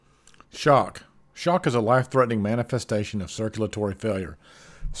Shock. Shock is a life-threatening manifestation of circulatory failure.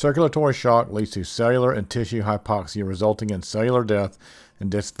 Circulatory shock leads to cellular and tissue hypoxia, resulting in cellular death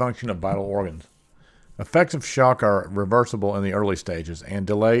and dysfunction of vital organs. Effects of shock are reversible in the early stages, and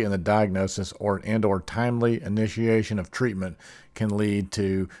delay in the diagnosis or timely initiation of treatment can lead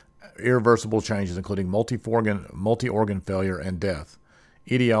to irreversible changes, including multi-organ failure and death.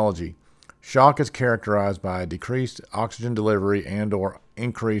 Etiology. Shock is characterized by decreased oxygen delivery and/or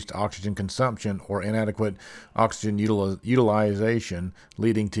increased oxygen consumption or inadequate oxygen utilization,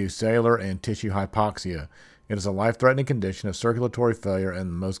 leading to cellular and tissue hypoxia. It is a life-threatening condition of circulatory failure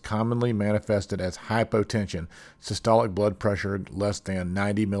and most commonly manifested as hypotension, systolic blood pressure less than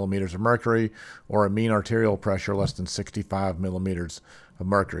 90 millimeters of mercury, or a mean arterial pressure less than 65 millimeters of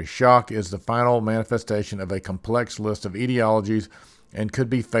mercury. Shock is the final manifestation of a complex list of etiologies and could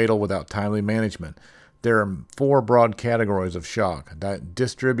be fatal without timely management. There are four broad categories of shock: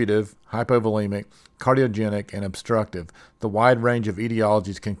 distributive, hypovolemic, cardiogenic, and obstructive. The wide range of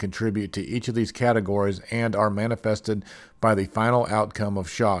etiologies can contribute to each of these categories and are manifested by the final outcome of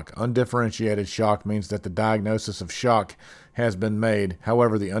shock. Undifferentiated shock means that the diagnosis of shock has been made,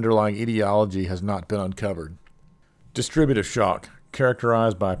 however, the underlying etiology has not been uncovered. Distributive shock,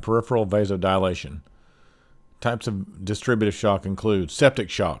 characterized by peripheral vasodilation. Types of distributive shock include septic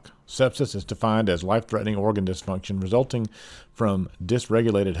shock. Sepsis is defined as life-threatening organ dysfunction resulting from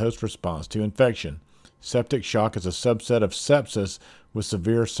dysregulated host response to infection. Septic shock is a subset of sepsis with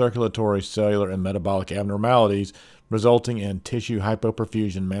severe circulatory, cellular, and metabolic abnormalities resulting in tissue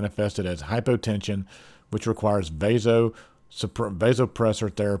hypoperfusion manifested as hypotension, which requires vasopressor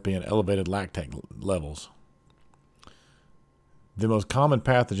therapy and elevated lactate levels. The most common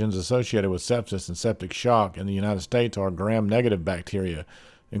pathogens associated with sepsis and septic shock in the United States are gram-negative bacteria,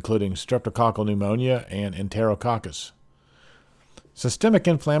 including streptococcal pneumonia and enterococcus. Systemic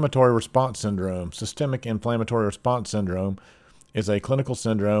inflammatory response syndrome. Systemic inflammatory response syndrome is a clinical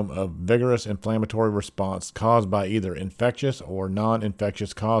syndrome of vigorous inflammatory response caused by either infectious or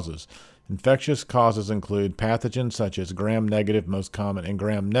non-infectious causes. Infectious causes include pathogens such as gram-negative, most common, and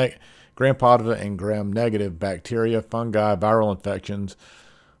gram-positive and gram-negative bacteria, fungi, viral infections,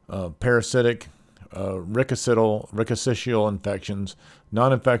 parasitic, rickettsial infections.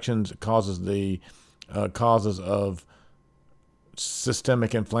 Non-infections causes of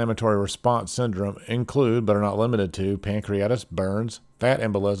systemic inflammatory response syndrome include, but are not limited to, pancreatitis, burns, fat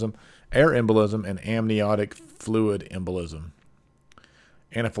embolism, air embolism, and amniotic fluid embolism.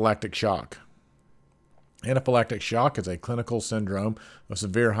 Anaphylactic shock. Anaphylactic shock is a clinical syndrome of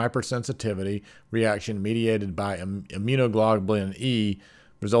severe hypersensitivity reaction mediated by immunoglobulin E,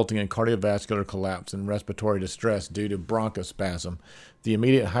 resulting in cardiovascular collapse and respiratory distress due to bronchospasm. The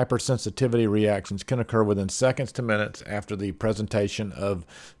immediate hypersensitivity reactions can occur within seconds to minutes after the presentation of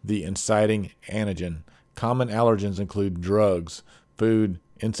the inciting antigen. Common allergens include drugs, food,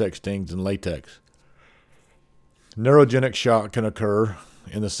 insect stings, and latex. Neurogenic shock can occur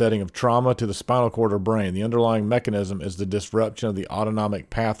in the setting of trauma to the spinal cord or brain. The underlying mechanism is the disruption of the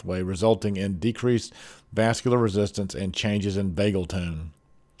autonomic pathway, resulting in decreased vascular resistance and changes in vagal tone.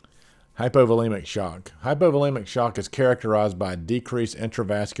 Hypovolemic shock. Hypovolemic shock is characterized by decreased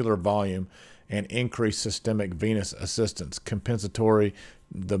intravascular volume and increased systemic venous assistance.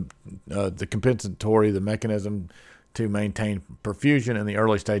 The mechanism to maintain perfusion in the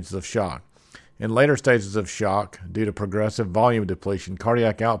early stages of shock. In later stages of shock, due to progressive volume depletion,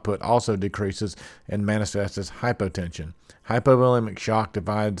 cardiac output also decreases and manifests as hypotension. Hypovolemic shock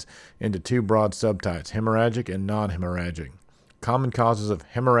divides into two broad subtypes, hemorrhagic and non-hemorrhagic. Common causes of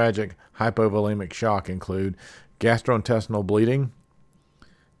hemorrhagic hypovolemic shock include gastrointestinal bleeding,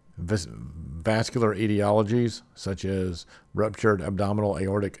 vascular etiologies such as ruptured abdominal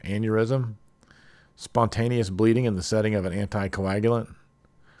aortic aneurysm, spontaneous bleeding in the setting of an anticoagulant.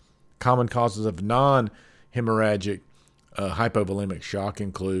 Common causes of non-hemorrhagic hypovolemic shock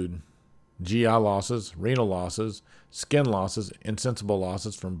include GI losses, renal losses, skin losses, insensible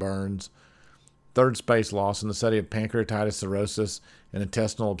losses from burns, third space loss in the setting of pancreatitis, cirrhosis, and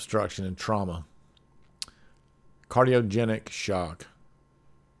intestinal obstruction and trauma. Cardiogenic shock.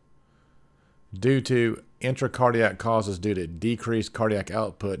 Due to intracardiac causes due to decreased cardiac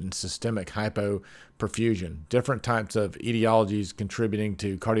output and systemic hypoperfusion. Different types of etiologies contributing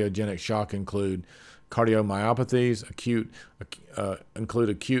to cardiogenic shock include cardiomyopathies, include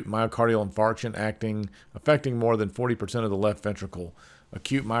acute myocardial infarction affecting more than 40% of the left ventricle,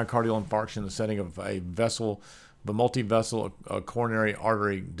 acute myocardial infarction in the setting of a multivessel coronary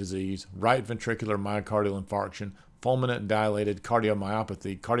artery disease, right ventricular myocardial infarction, fulminant dilated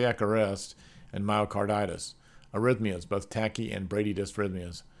cardiomyopathy, cardiac arrest, and myocarditis. Arrhythmias, both tachy and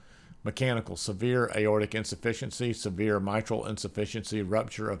bradydysrhythmias. Mechanical, severe aortic insufficiency, severe mitral insufficiency,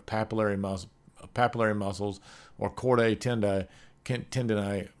 rupture of papillary muscles, or chordae tendineae,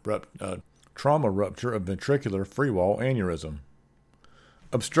 trauma rupture of ventricular free wall aneurysm.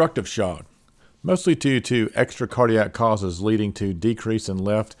 Obstructive shock, mostly due to extracardiac causes leading to decrease in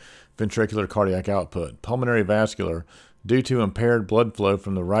left ventricular cardiac output. Pulmonary vascular, due to impaired blood flow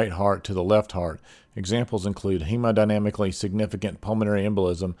from the right heart to the left heart. Examples include hemodynamically significant pulmonary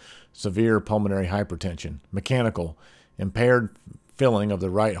embolism, severe pulmonary hypertension. Mechanical, impaired filling of the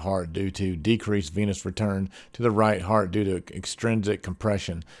right heart due to decreased venous return to the right heart due to extrinsic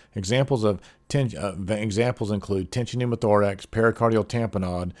compression. Examples include tension pneumothorax, pericardial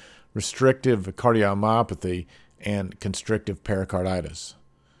tamponade, restrictive cardiomyopathy, and constrictive pericarditis.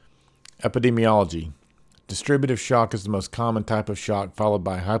 Epidemiology. Distributive shock is the most common type of shock, followed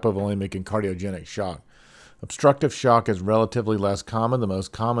by hypovolemic and cardiogenic shock. Obstructive shock is relatively less common. The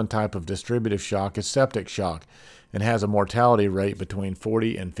most common type of distributive shock is septic shock and has a mortality rate between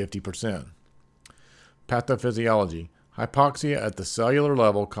 40 and 50%. Pathophysiology. Hypoxia at the cellular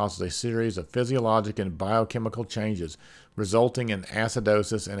level causes a series of physiologic and biochemical changes, resulting in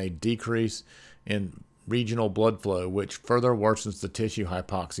acidosis and a decrease in regional blood flow, which further worsens the tissue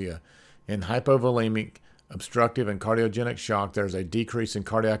hypoxia. In hypovolemic, obstructive, and cardiogenic shock, there's a decrease in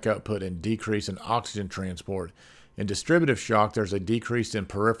cardiac output and decrease in oxygen transport. In distributive shock, there's a decrease in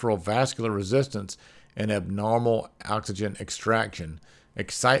peripheral vascular resistance and abnormal oxygen extraction.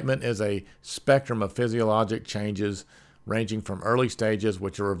 Excitement is a spectrum of physiologic changes ranging from early stages,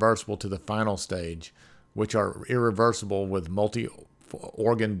 which are reversible, to the final stage, which are irreversible with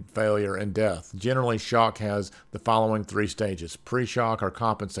multi-organ failure and death. Generally, shock has the following three stages: pre-shock or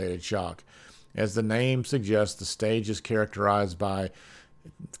compensated shock. As the name suggests, the stage is characterized by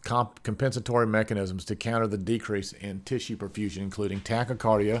compensatory mechanisms to counter the decrease in tissue perfusion, including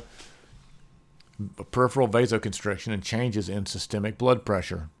tachycardia, peripheral vasoconstriction, and changes in systemic blood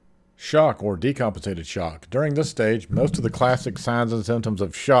pressure. Shock or decompensated shock. During this stage, most of the classic signs and symptoms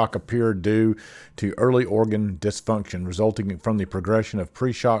of shock appear due to early organ dysfunction resulting from the progression of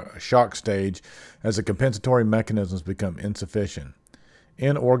pre-shock stage as the compensatory mechanisms become insufficient.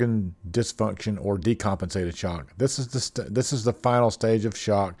 In organ dysfunction or decompensated shock. This is the final stage of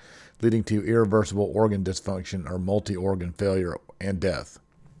shock leading to irreversible organ dysfunction or multi-organ failure and death.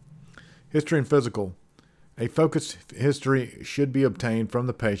 History and physical. A focused history should be obtained from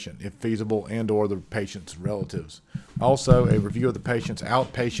the patient, if feasible, and or the patient's relatives. Also, a review of the patient's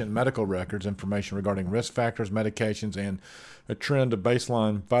outpatient medical records, information regarding risk factors, medications, and a trend of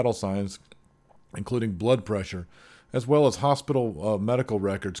baseline vital signs, including blood pressure, as well as hospital medical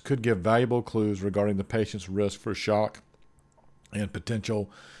records, could give valuable clues regarding the patient's risk for shock and potential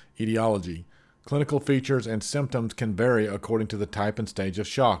etiology. Clinical features and symptoms can vary according to the type and stage of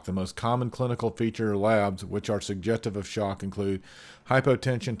shock. The most common clinical feature labs which are suggestive of shock include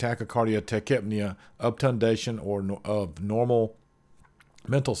hypotension, tachycardia, tachypnea, obtundation of normal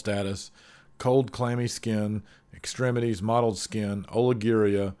mental status, cold clammy skin, extremities, mottled skin,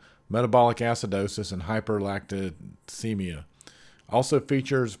 oliguria, metabolic acidosis, and hyperlactemia. Also,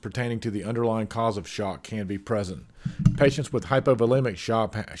 features pertaining to the underlying cause of shock can be present. Patients with hypovolemic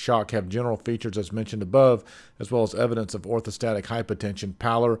shock have general features as mentioned above, as well as evidence of orthostatic hypotension,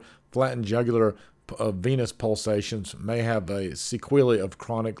 pallor, flattened jugular venous pulsations, may have a sequelae of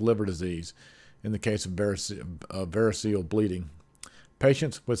chronic liver disease in the case of variceal bleeding.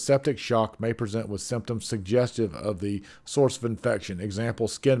 Patients with septic shock may present with symptoms suggestive of the source of infection. Example,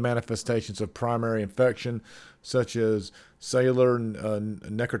 skin manifestations of primary infection, such as cellular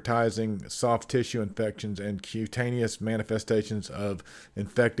necrotizing soft tissue infections and cutaneous manifestations of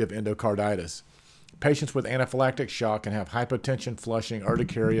infective endocarditis. Patients with anaphylactic shock can have hypotension, flushing,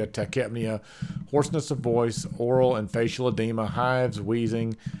 urticaria, tachypnea, hoarseness of voice, oral and facial edema, hives,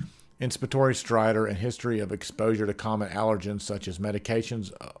 wheezing, inspiratory stridor, and history of exposure to common allergens such as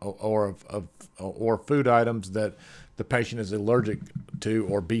medications or food items that the patient is allergic to,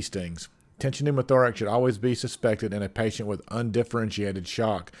 or bee stings. Tension pneumothorax should always be suspected in a patient with undifferentiated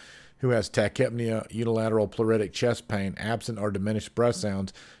shock who has tachypnea, unilateral pleuritic chest pain, absent or diminished breath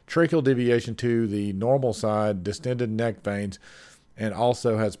sounds, tracheal deviation to the normal side, distended neck veins, and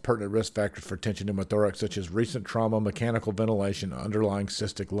also has pertinent risk factors for tension pneumothorax such as recent trauma, mechanical ventilation, underlying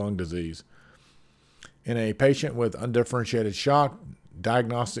cystic lung disease. In a patient with undifferentiated shock,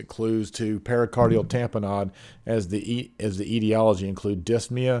 diagnostic clues to pericardial tamponade as the etiology include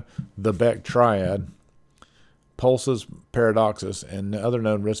dyspnea, the Beck triad, pulsus, paradoxus, and other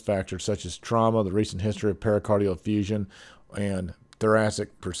known risk factors such as trauma, the recent history of pericardial effusion, and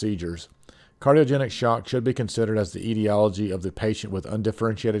thoracic procedures. Cardiogenic shock should be considered as the etiology of the patient with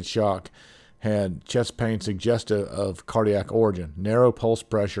undifferentiated shock had chest pain suggestive of cardiac origin, narrow pulse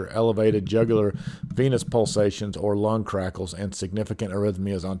pressure, elevated jugular venous pulsations or lung crackles, and significant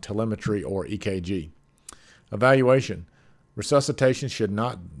arrhythmias on telemetry or EKG. Evaluation. Resuscitation should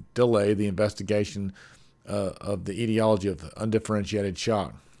not delay the investigation of the etiology of undifferentiated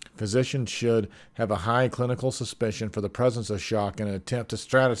shock. Physicians should have a high clinical suspicion for the presence of shock, and an attempt to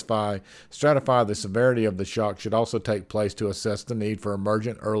stratify the severity of the shock should also take place to assess the need for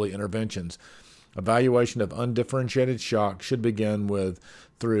emergent early interventions. Evaluation of undifferentiated shock should begin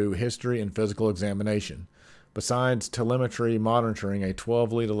through history and physical examination. Besides telemetry monitoring, a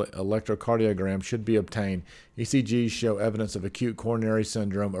 12-lead electrocardiogram should be obtained. ECGs show evidence of acute coronary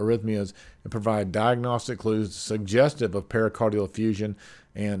syndrome, arrhythmias, and provide diagnostic clues suggestive of pericardial effusion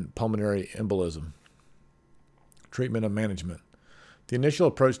and pulmonary embolism. Treatment and management. The initial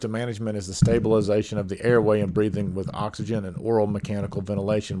approach to management is the stabilization of the airway and breathing with oxygen and oral mechanical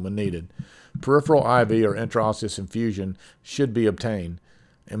ventilation when needed. Peripheral IV or intraosseous infusion should be obtained.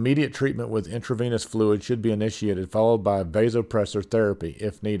 Immediate treatment with intravenous fluid should be initiated, followed by vasopressor therapy,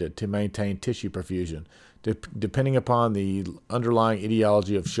 if needed, to maintain tissue perfusion. Depending upon the underlying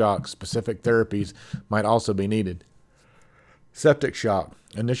etiology of shock, specific therapies might also be needed. Septic shock.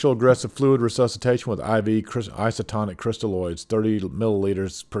 Initial aggressive fluid resuscitation with IV isotonic crystalloids, 30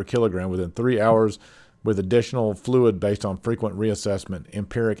 milliliters per kilogram, within 3 hours, with additional fluid based on frequent reassessment.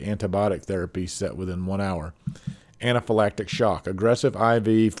 Empiric antibiotic therapy set within 1 hour. Anaphylactic shock. Aggressive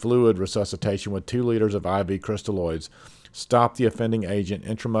IV fluid resuscitation with 2 liters of IV crystalloids. Stop the offending agent,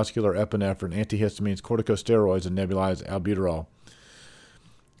 intramuscular epinephrine, antihistamines, corticosteroids, and nebulized albuterol.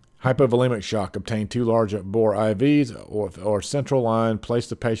 Hypovolemic shock. Obtain 2 large bore IVs or central line. Place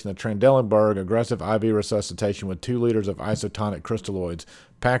the patient in Trendelenburg. Aggressive IV resuscitation with 2 liters of isotonic crystalloids.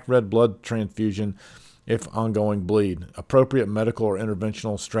 Packed red blood transfusion if ongoing bleed. Appropriate medical or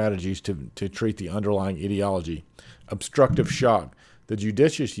interventional strategies to treat the underlying etiology. Obstructive shock. The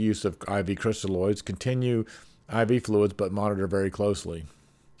judicious use of IV crystalloids. Continue IV fluids but monitor very closely.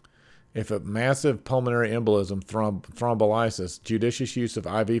 If a massive pulmonary embolism, thrombolysis, judicious use of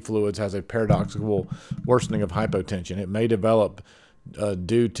IV fluids has a paradoxical worsening of hypotension. It may develop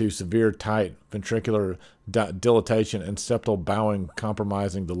due to severe tight ventricular dilatation and septal bowing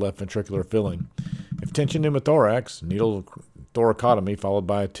compromising the left ventricular filling. If tension pneumothorax, needle thoracotomy followed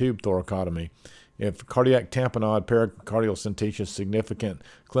by a tube thoracotomy. If cardiac tamponade, pericardial synthesis, significant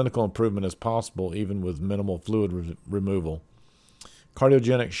clinical improvement is possible even with minimal fluid removal.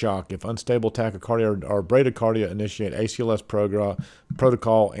 Cardiogenic shock. If unstable tachycardia or bradycardia, initiate ACLS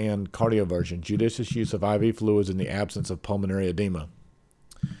protocol and cardioversion. Judicious use of IV fluids in the absence of pulmonary edema.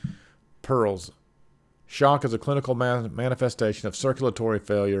 Pearls. Shock is a clinical manifestation of circulatory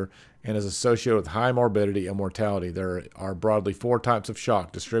failure and is associated with high morbidity and mortality. There are broadly 4 types of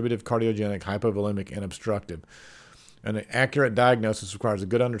shock: distributive, cardiogenic, hypovolemic, and obstructive. An accurate diagnosis requires a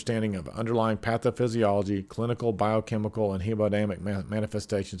good understanding of underlying pathophysiology, clinical, biochemical, and hemodynamic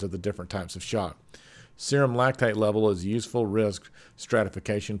manifestations of the different types of shock. Serum lactate level is a useful risk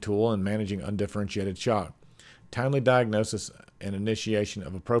stratification tool in managing undifferentiated shock. Timely diagnosis and initiation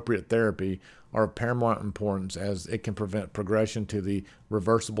of appropriate therapy are of paramount importance, as it can prevent progression to the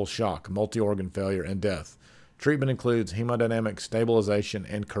reversible shock, multi-organ failure, and death. Treatment includes hemodynamic stabilization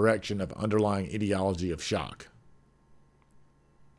and correction of underlying etiology of shock.